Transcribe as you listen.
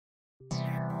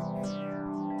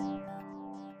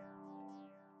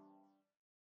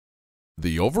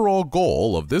The overall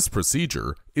goal of this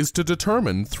procedure is to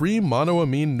determine 3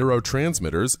 monoamine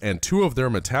neurotransmitters and 2 of their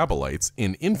metabolites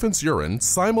in infants' urine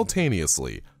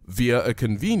simultaneously via a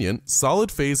convenient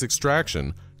solid-phase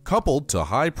extraction coupled to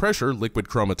high-pressure liquid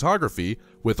chromatography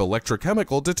with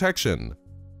electrochemical detection.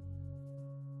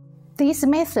 This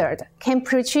method can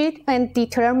pre-treat and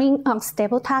determine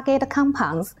unstable target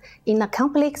compounds in a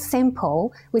complex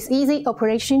sample with easy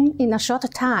operation in a short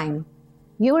time.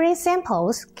 Urine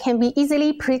samples can be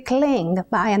easily pre-cleaned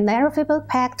by a narrow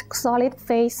fiber-packed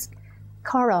solid-phase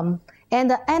column, and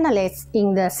the analytes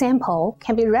in the sample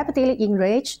can be rapidly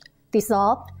enriched,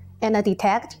 dissolved, and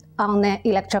detected on an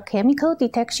electrochemical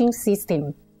detection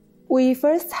system. We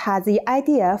first had the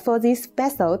idea for this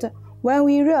method when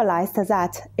we realized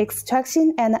that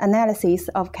extraction and analysis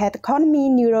of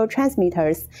catecholamine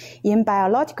neurotransmitters in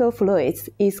biological fluids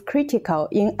is critical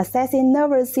in assessing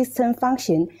nervous system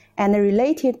function and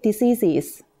related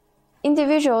diseases.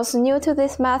 Individuals new to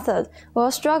this method will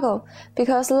struggle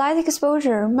because light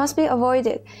exposure must be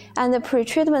avoided and the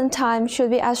pretreatment time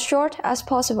should be as short as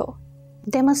possible.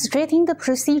 Demonstrating the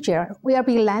procedure will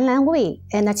be Lanlan Wei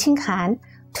and Xuejun,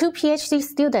 2 PhD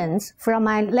students from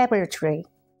my laboratory.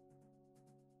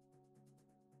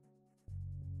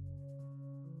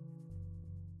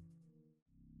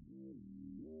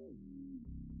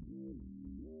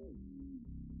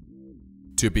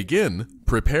 To begin,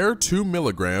 prepare 2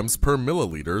 mg per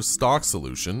milliliter stock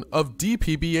solution of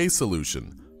DPBA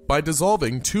solution by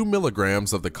dissolving 2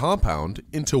 mg of the compound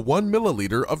into 1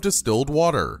 milliliter of distilled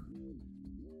water.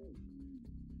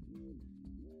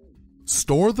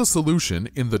 Store the solution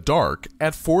in the dark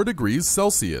at 4 degrees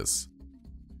Celsius.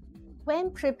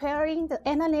 When preparing the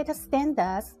analyte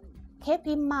standards, keep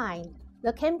in mind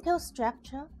the chemical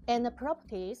structure and the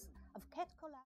properties